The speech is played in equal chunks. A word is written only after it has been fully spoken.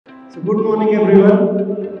So good morning everyone.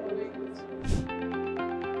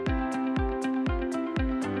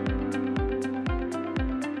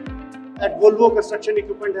 At Volvo Construction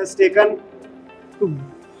Equipment has taken to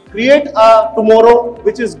create a tomorrow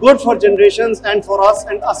which is good for generations and for us,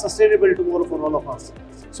 and a sustainable tomorrow for all of us.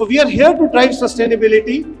 So we are here to drive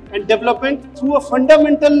sustainability and development through a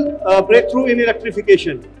fundamental breakthrough in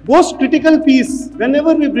electrification. Most critical piece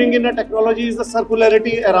whenever we bring in a technology is the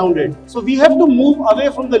circularity around it. So we have to move away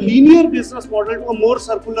from the linear business model to a more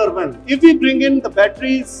circular one. If we bring in the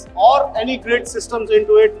batteries or any grid systems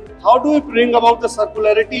into it, how do we bring about the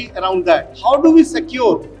circularity around that? How do we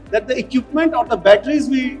secure that the equipment or the batteries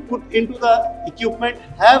we put into the equipment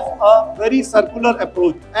have a very circular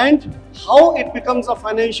approach, and how it becomes a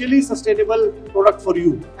financially sustainable product for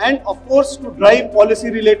you? And of course, to drive policy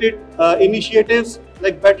related initiatives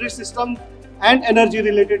like battery system and energy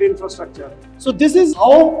related infrastructure. So this is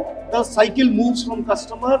how the cycle moves from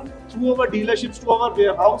customer through our dealerships to our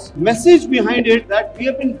warehouse. Message behind it that we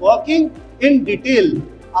have been working in detail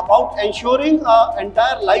about ensuring an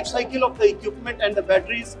entire life cycle of the equipment and the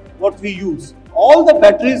batteries what we use. All the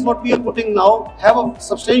batteries what we are putting now have a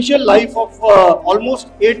substantial life of almost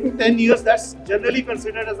 8 to 10 years. That's generally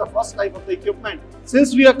considered as the first type of the equipment.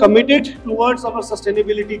 Since we are committed towards our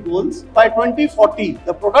sustainability goals, by 2040,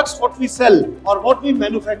 the products what we sell or what we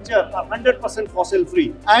manufacture are 100% fossil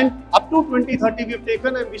free. And up to 2030, we have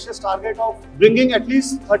taken an ambitious target of bringing at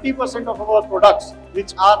least 30% of our products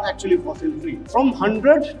which are actually fossil free. From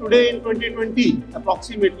 100 today in 2020,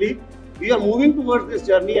 approximately, we are moving towards this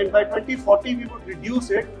journey, and by 2040 we would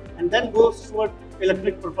reduce it and then go toward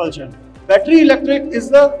electric propulsion. Battery electric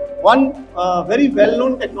is the one very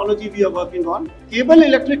well-known technology we are working on. Cable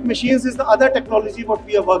electric machines is the other technology what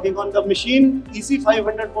we are working on. The machine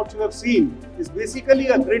EC500 what you have seen is basically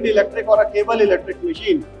a grid electric or a cable electric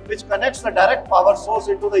machine which connects the direct power source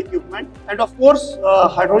into the equipment. And of course,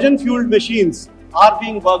 hydrogen fueled machines are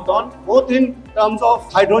being worked on, both in terms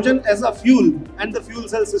of hydrogen as a fuel and the fuel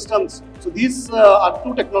cell systems. So these are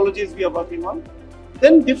two technologies we are working on.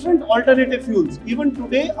 Then different alternative fuels. Even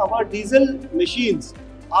today our diesel machines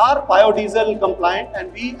are biodiesel compliant,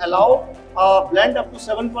 and we allow a blend up to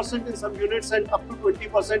 7% in some units and up to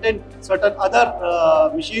 20% in certain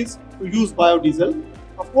other machines to use biodiesel.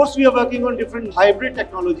 Of course, we are working on different hybrid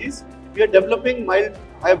technologies. We are developing mild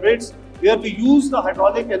hybrids where we use the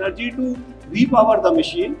hydraulic energy to repower the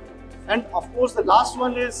machine. And of course, the last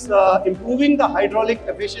one is improving the hydraulic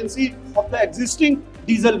efficiency of the existing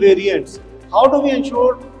diesel variants. How do we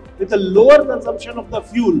ensure with a lower consumption of the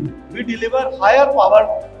fuel, we deliver higher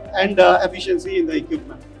power and efficiency in the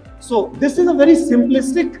equipment? So this is a very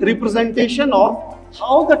simplistic representation of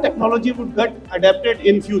how the technology would get adapted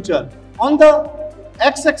in future. On the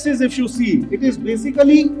x-axis, if you see, it is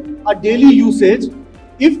basically a daily usage.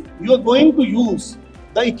 If you are going to use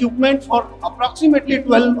the equipment for approximately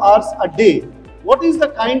 12 hours a day, what is the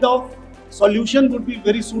kind of solution would be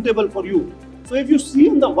very suitable for you? So if you see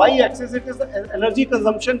on the y-axis, it is the energy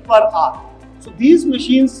consumption per hour. So these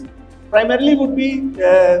machines primarily would be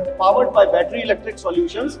powered by battery electric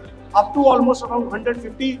solutions up to almost around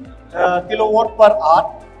 150 kilowatt per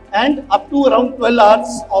hour and up to around 12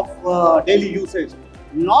 hours of daily usage.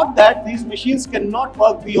 Not that these machines cannot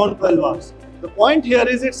work beyond 12 hours. The point here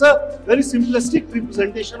is it's a very simplistic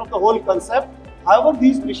representation of the whole concept. However,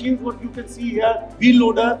 these machines, what you can see here, wheel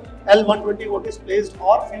loader L120 what is placed,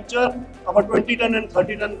 or future our 20-ton and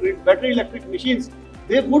 30-ton battery electric machines,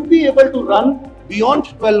 they would be able to run beyond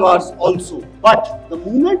 12 hours also. But the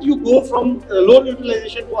moment you go from low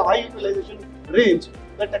utilization to a high utilization range,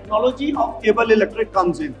 the technology of cable electric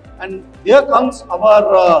comes in, and there comes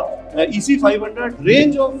our EC500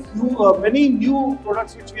 range of many new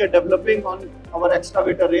products which we are developing on our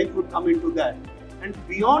excavator range would come into that. And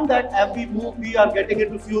beyond that, as we move, we are getting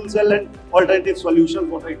into fuel cell and alternative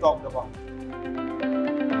solutions what I talked about.